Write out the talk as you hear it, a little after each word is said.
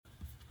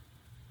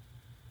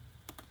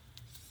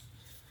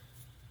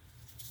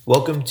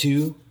Welcome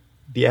to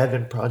the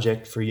Advent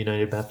Project for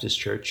United Baptist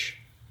Church.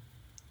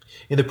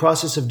 In the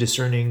process of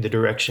discerning the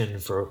direction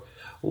for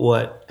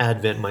what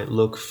Advent might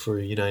look for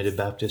United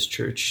Baptist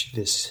Church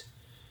this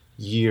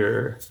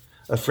year,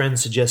 a friend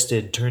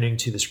suggested turning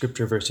to the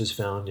scripture verses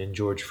found in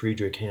George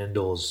Friedrich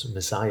Handel's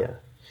Messiah.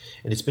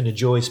 And it's been a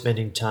joy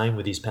spending time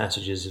with these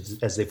passages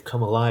as they've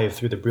come alive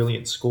through the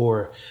brilliant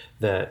score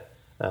that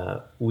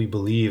we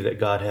believe that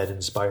God had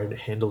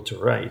inspired Handel to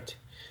write.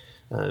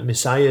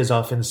 Messiah is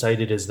often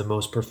cited as the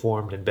most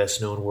performed and best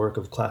known work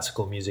of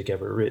classical music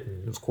ever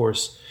written. Of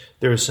course,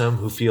 there are some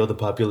who feel the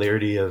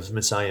popularity of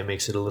Messiah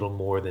makes it a little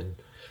more than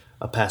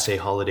a passé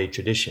holiday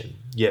tradition.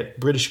 Yet,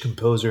 British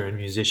composer and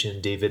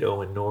musician David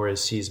Owen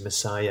Norris sees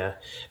Messiah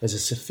as a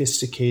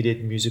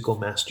sophisticated musical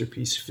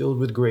masterpiece filled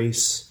with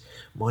grace,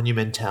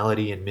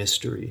 monumentality, and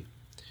mystery.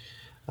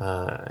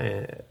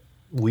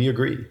 We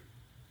agree.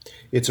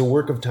 It's a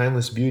work of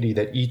timeless beauty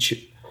that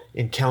each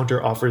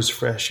encounter offers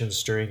fresh and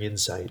stirring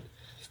insight.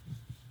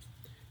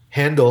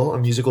 Handel, a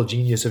musical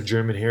genius of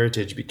German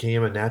heritage,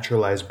 became a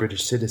naturalized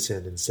British citizen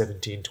in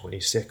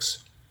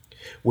 1726,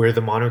 where the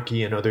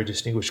monarchy and other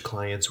distinguished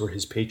clients were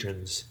his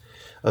patrons.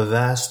 A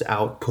vast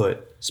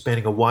output,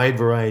 spanning a wide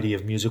variety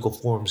of musical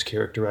forms,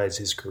 characterized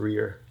his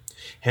career.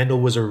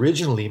 Handel was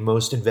originally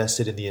most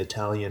invested in the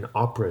Italian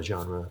opera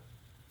genre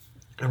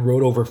and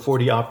wrote over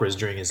 40 operas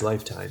during his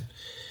lifetime.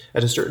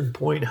 At a certain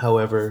point,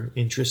 however,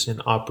 interest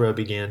in opera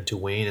began to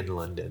wane in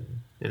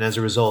London, and as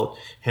a result,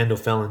 Handel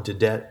fell into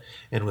debt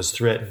and was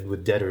threatened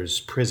with debtor's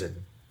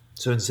prison.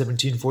 So in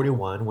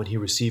 1741, when he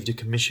received a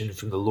commission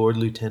from the Lord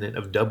Lieutenant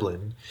of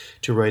Dublin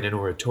to write an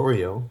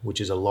oratorio,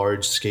 which is a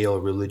large-scale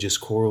religious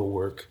choral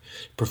work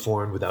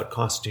performed without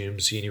costume,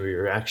 scenery,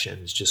 or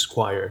actions, just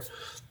choir,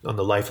 on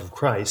the life of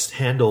Christ,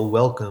 Handel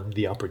welcomed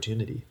the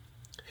opportunity.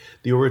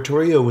 The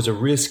oratorio was a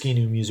risky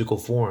new musical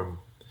form,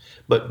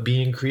 but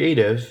being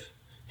creative,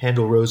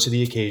 Handel rose to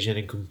the occasion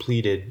and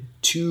completed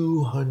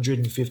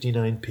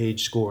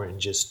 259-page score in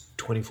just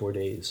 24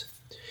 days.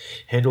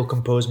 Handel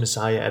composed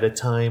Messiah at a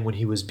time when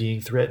he was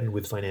being threatened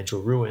with financial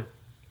ruin.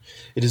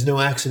 It is no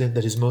accident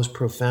that his most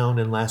profound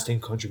and lasting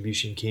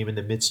contribution came in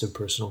the midst of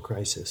personal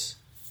crisis.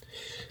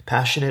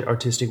 Passionate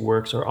artistic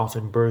works are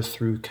often birthed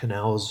through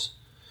canals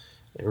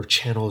or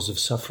channels of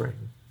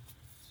suffering.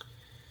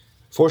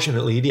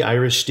 Fortunately, the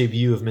Irish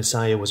debut of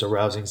Messiah was a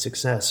rousing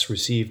success,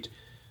 received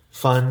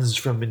funds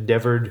from the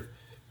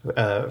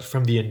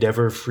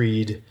Endeavour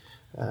freed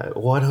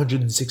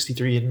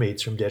 163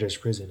 inmates from debtor's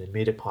prison and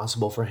made it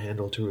possible for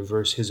Handel to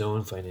reverse his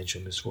own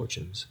financial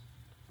misfortunes.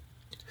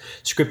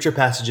 Scripture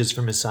passages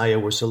for Messiah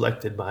were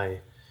selected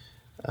by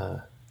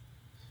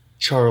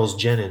Charles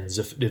Jennens,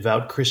 a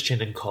devout Christian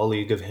and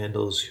colleague of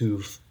Handel's,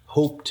 who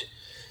hoped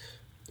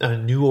a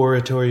new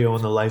oratorio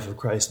on the life of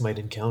Christ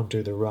might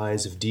counter the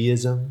rise of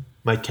deism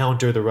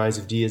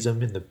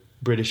in the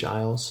British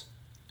Isles.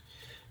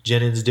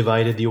 Jennens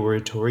divided the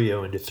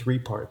oratorio into three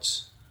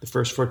parts. The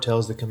first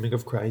foretells the coming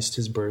of Christ,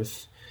 his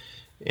birth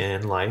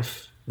and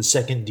life. The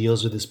second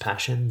deals with his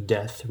passion,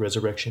 death,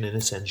 resurrection, and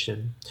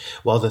ascension,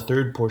 while the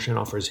third portion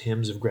offers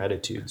hymns of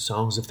gratitude,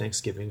 songs of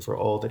thanksgiving for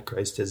all that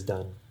Christ has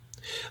done.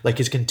 Like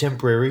his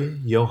contemporary,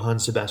 Johann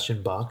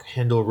Sebastian Bach,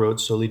 Handel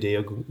wrote Soli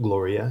Deo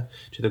Gloria,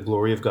 to the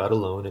glory of God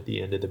alone, at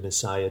the end of the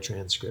Messiah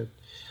transcript.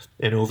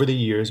 And over the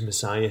years,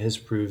 Messiah has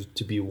proved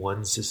to be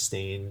one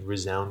sustained,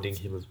 resounding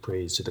hymn of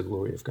praise to the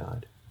glory of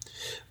God.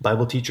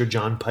 Bible teacher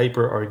John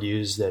Piper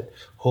argues that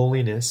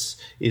holiness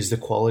is the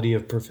quality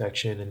of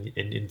perfection and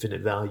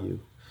infinite value.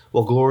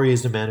 While glory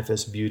is the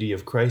manifest beauty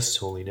of Christ's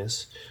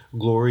holiness,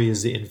 glory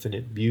is the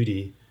infinite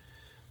beauty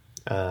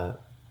and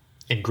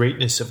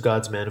greatness of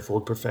God's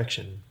manifold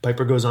perfection.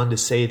 Piper goes on to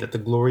say that the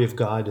glory of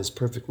God as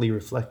perfectly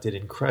reflected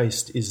in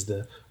Christ is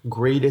the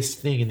greatest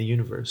thing in the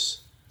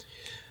universe.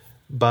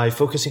 By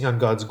focusing on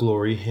God's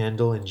glory,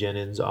 Handel and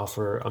Jennens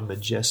offer a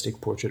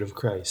majestic portrait of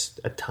Christ,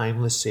 a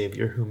timeless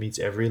Savior who meets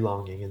every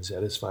longing and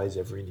satisfies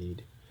every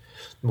need.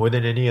 More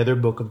than any other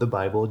book of the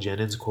Bible,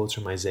 Jennens quotes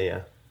from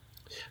Isaiah,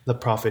 the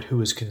prophet who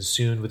is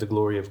consumed with the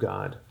glory of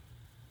God.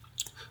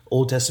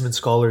 Old Testament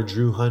scholar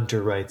Drew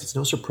Hunter writes, "It's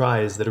no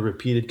surprise that a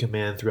repeated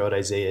command throughout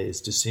Isaiah is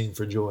to sing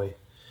for joy.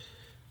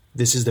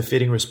 This is the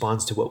fitting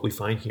response to what we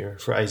find here,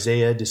 for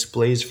Isaiah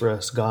displays for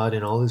us God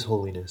in all his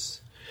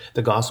holiness,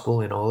 the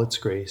gospel in all its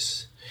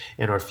grace,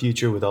 and our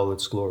future with all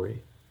its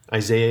glory.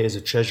 Isaiah is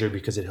a treasure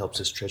because it helps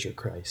us treasure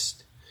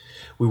Christ."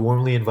 We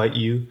warmly invite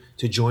you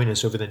to join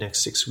us over the next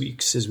 6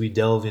 weeks as we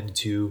delve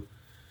into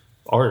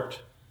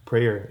art,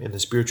 prayer, and the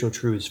spiritual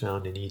truths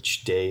found in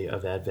each day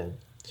of Advent.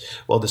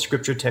 While the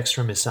scripture texts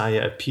from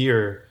Messiah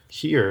appear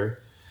here,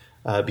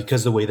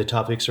 because the way the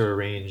topics are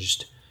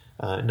arranged,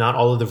 not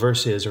all of the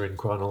verses are in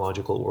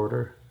chronological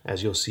order,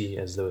 as you'll see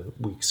as the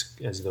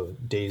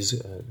days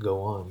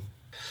go on.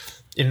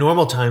 In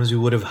normal times, we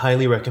would have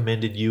highly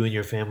recommended you and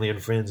your family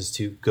and friends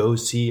to go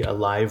see a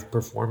live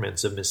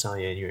performance of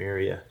Messiah in your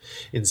area.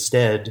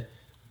 Instead,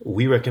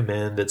 we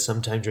recommend that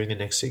sometime during the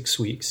next 6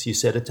 weeks, you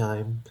set a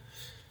time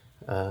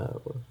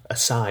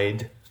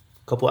aside, a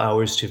couple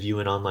hours, to view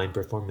an online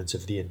performance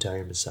of the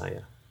entire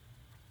Messiah.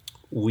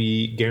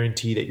 we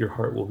guarantee that your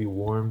heart will be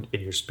warmed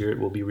and your spirit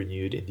will be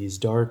renewed in these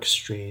dark,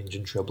 strange,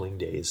 and troubling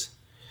days.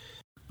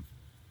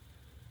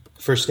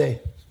 First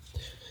day.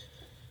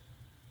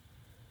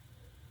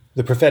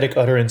 The prophetic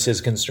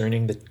utterances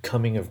concerning the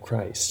coming of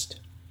Christ.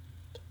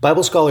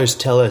 Bible scholars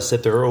tell us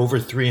that there are over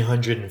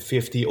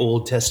 350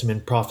 Old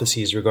Testament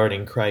prophecies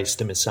regarding Christ,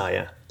 the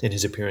Messiah, and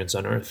his appearance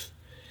on earth.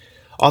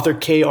 Author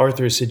Kay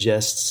Arthur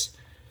suggests,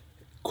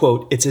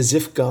 quote, "It's as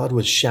if God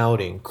was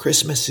shouting,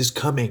 'Christmas is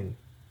coming.'"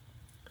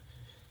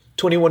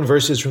 21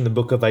 verses from the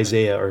book of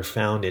Isaiah are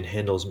found in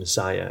Handel's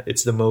Messiah.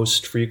 It's the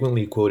most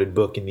frequently quoted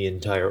book in the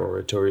entire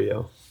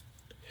oratorio.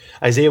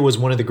 Isaiah was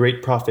one of the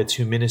great prophets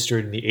who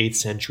ministered in the 8th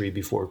century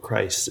before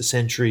Christ, a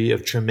century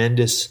of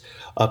tremendous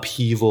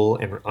upheaval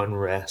and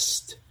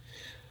unrest.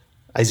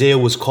 Isaiah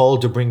was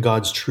called to bring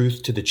God's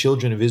truth to the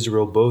children of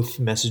Israel, both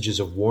messages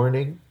of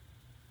warning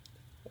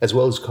as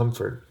well as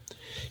comfort.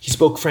 He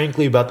spoke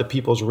frankly about the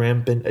people's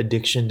rampant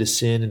addiction to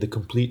sin and the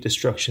complete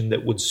destruction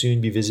that would soon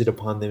be visited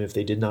upon them if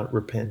they did not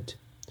repent.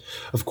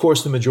 Of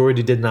course, the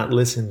majority did not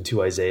listen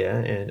to Isaiah,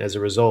 and as a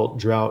result,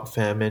 drought,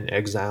 famine,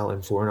 exile,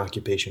 and foreign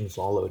occupation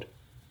followed.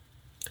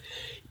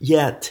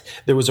 Yet,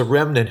 there was a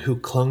remnant who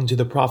clung to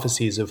the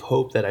prophecies of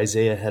hope that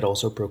Isaiah had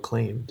also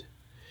proclaimed.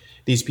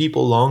 These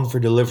people longed for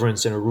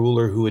deliverance and a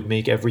ruler who would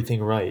make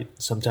everything right.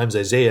 Sometimes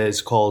Isaiah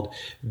is called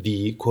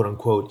the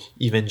quote-unquote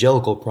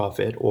evangelical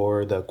prophet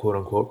or the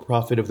quote-unquote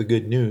prophet of the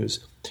good news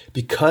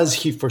because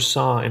he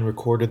foresaw and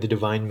recorded the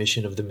divine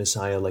mission of the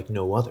Messiah like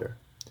no other.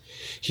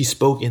 He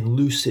spoke in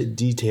lucid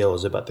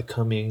details about the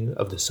coming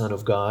of the Son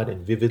of God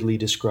and vividly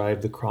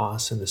described the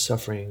cross and the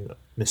suffering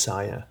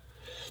Messiah.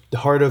 The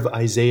heart of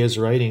Isaiah's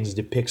writings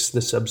depicts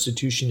the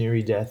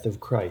substitutionary death of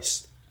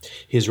Christ,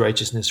 his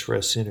righteousness for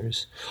us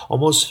sinners.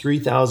 Almost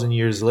 3,000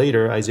 years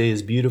later,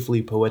 Isaiah's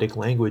beautifully poetic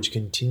language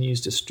continues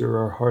to stir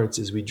our hearts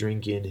as we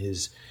drink in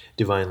his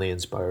divinely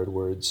inspired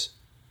words.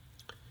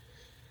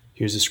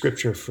 Here's a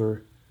scripture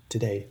for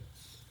today.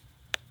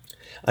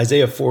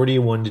 Isaiah 40,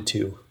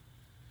 1-2.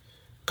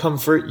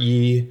 Comfort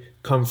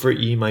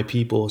ye, my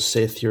people,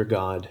 saith your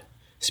God.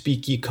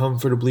 Speak ye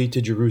comfortably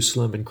to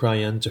Jerusalem, and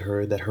cry unto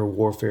her that her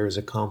warfare is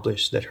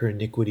accomplished, that her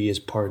iniquity is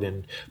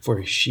pardoned,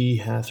 for she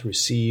hath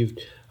received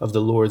of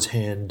the Lord's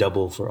hand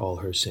double for all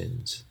her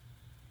sins.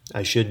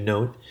 I should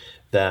note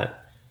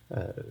that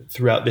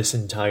throughout this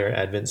entire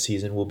Advent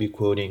season, we'll be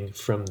quoting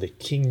from the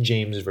King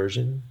James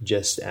Version,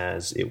 just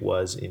as it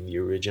was in the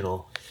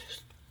original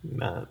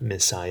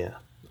Messiah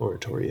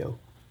oratorio.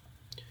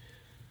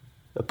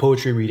 A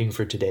poetry reading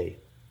for today.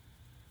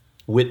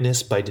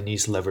 Witness by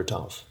Denise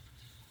Levertov.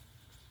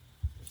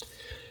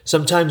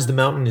 Sometimes the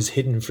mountain is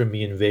hidden from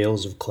me in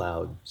veils of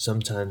cloud.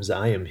 Sometimes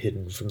I am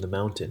hidden from the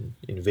mountain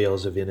in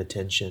veils of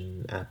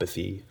inattention,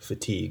 apathy,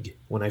 fatigue,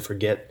 when I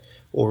forget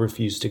or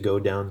refuse to go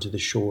down to the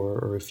shore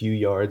or a few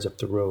yards up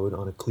the road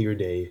on a clear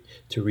day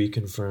to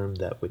reconfirm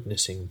that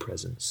witnessing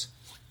presence.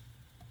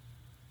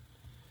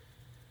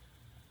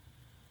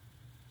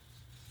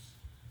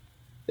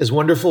 As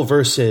wonderful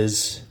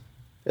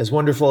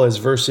as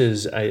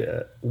verses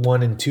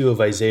 1 and 2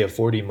 of Isaiah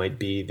 40 might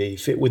be, they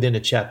fit within a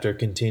chapter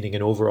containing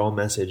an overall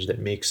message that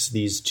makes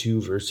these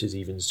 2 verses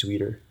even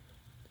sweeter.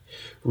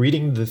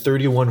 Reading the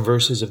 31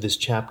 verses of this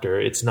chapter,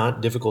 it's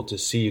not difficult to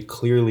see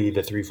clearly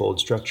the threefold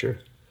structure.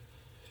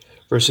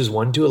 Verses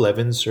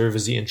 1-11 serve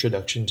as the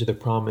introduction to the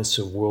promise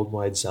of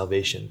worldwide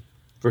salvation.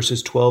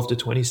 Verses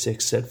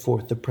 12-26 set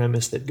forth the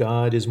premise that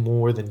God is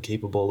more than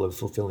capable of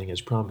fulfilling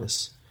his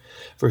promise.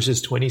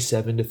 Verses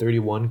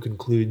 27-31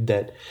 conclude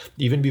that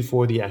even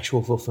before the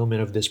actual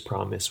fulfillment of this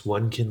promise,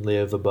 one can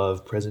live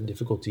above present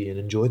difficulty and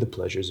enjoy the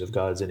pleasures of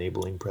God's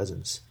enabling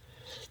presence.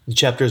 In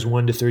chapters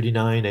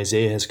 1-39,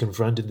 Isaiah has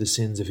confronted the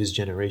sins of his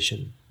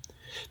generation.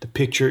 The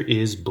picture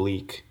is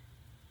bleak.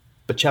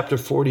 But chapter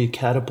 40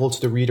 catapults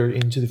the reader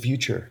into the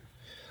future,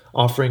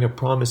 offering a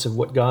promise of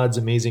what God's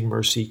amazing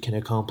mercy can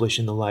accomplish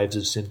in the lives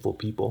of sinful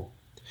people.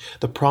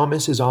 The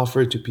promise is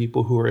offered to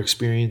people who are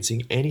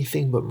experiencing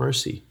anything but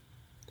mercy.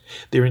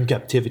 They're in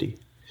captivity,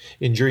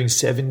 enduring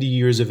 70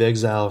 years of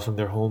exile from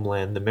their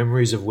homeland, the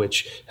memories of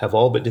which have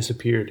all but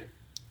disappeared.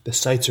 The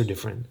sights are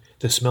different,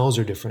 the smells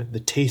are different,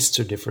 the tastes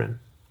are different.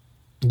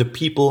 The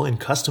people and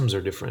customs are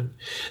different.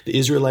 The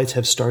Israelites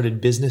have started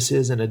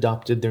businesses and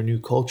adopted their new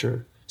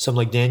culture. Some,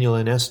 like Daniel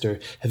and Esther,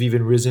 have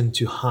even risen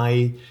to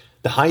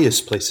the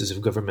highest places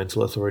of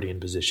governmental authority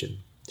and position.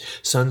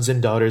 Sons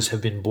and daughters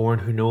have been born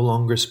who no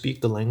longer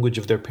speak the language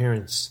of their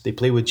parents. They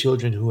play with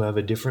children who have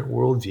a different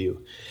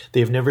worldview.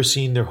 They have never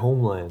seen their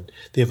homeland.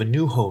 They have a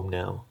new home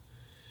now.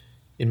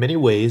 In many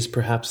ways,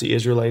 perhaps the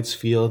Israelites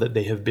feel that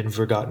they have been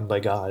forgotten by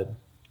God.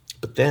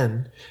 But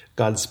then,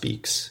 God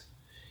speaks.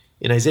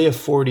 In Isaiah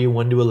 40,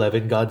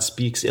 1-11, God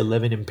speaks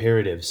 11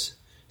 imperatives.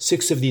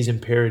 6 of these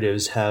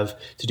imperatives have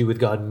to do with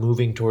God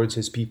moving towards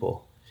his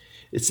people.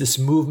 It's this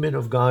movement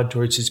of God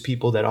towards his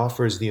people that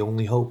offers the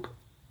only hope.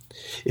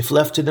 If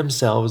left to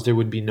themselves, there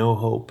would be no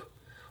hope,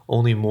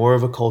 only more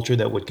of a culture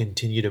that would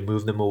continue to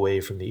move them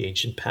away from the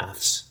ancient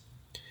paths.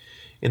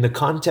 In the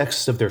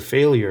context of their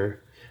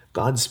failure,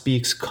 God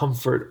speaks,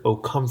 "Comfort, O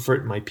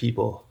comfort my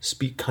people.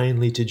 Speak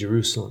kindly to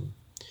Jerusalem."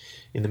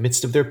 In the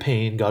midst of their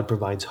pain, God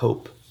provides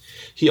hope.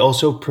 He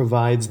also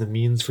provides the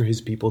means for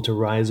his people to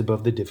rise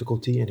above the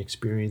difficulty and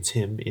experience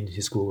him in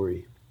his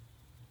glory.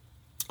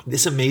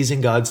 This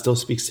amazing God still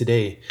speaks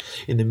today.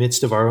 In the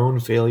midst of our own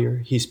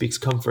failure, he speaks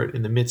comfort.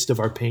 In the midst of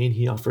our pain,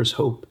 he offers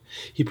hope.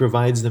 He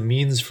provides the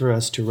means for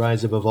us to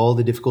rise above all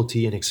the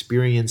difficulty and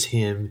experience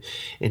him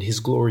and his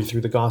glory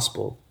through the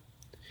gospel.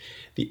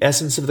 The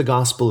essence of the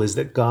gospel is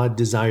that God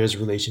desires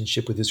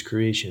relationship with his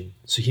creation,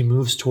 so he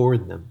moves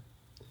toward them.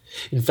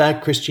 In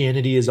fact,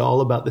 Christianity is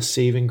all about the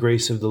saving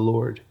grace of the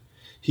Lord.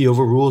 He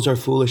overrules our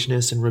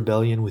foolishness and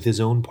rebellion with his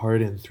own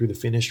pardon through the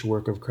finished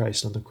work of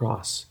Christ on the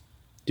cross.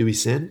 Do we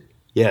sin?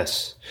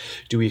 Yes.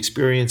 Do we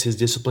experience his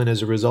discipline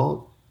as a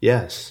result?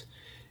 Yes.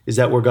 Is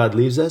that where God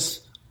leaves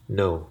us?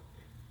 No.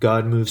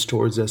 God moves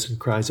towards us and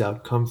cries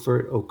out,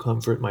 "Comfort, O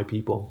comfort my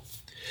people."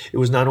 It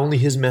was not only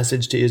his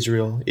message to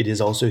Israel, it is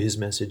also his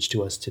message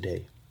to us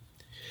today.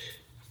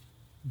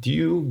 Do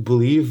you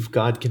believe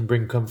God can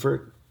bring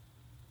comfort?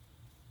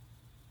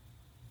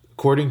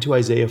 According to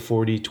Isaiah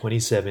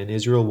 40:27,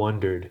 Israel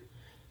wondered,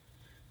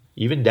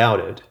 even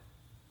doubted,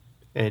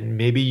 and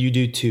maybe you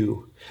do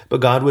too.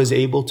 But God was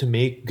able to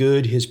make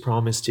good his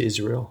promise to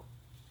Israel.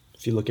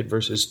 If you look at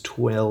verses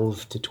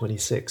 12 to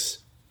 26,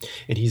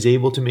 and he's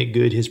able to make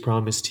good his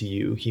promise to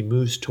you. He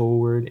moves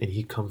toward and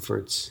he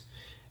comforts.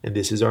 And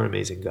this is our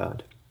amazing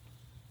God.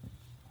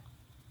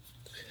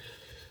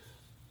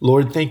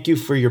 Lord, thank you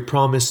for your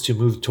promise to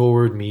move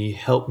toward me.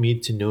 Help me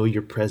to know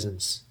your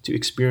presence, to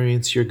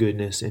experience your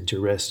goodness, and to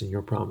rest in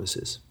your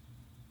promises.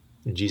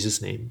 In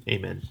Jesus' name,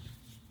 amen.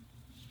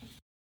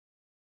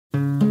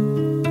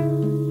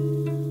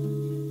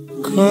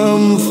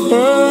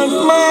 Comfort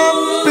my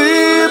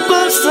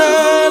people,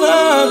 said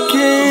our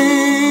King.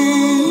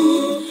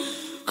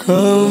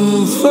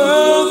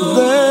 Comfort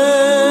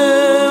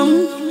them,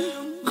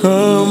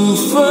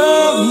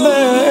 comfort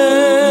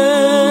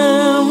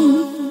them.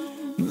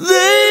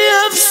 They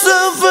have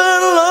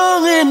suffered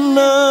long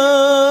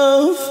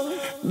enough.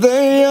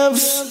 They have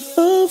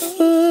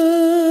suffered.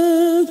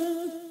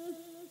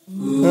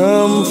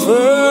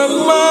 Comfort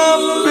my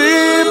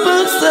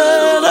people,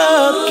 said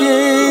our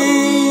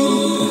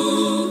King.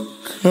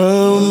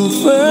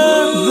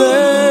 Comfort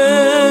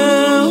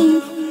them,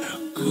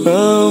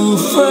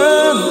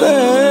 comfort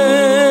them.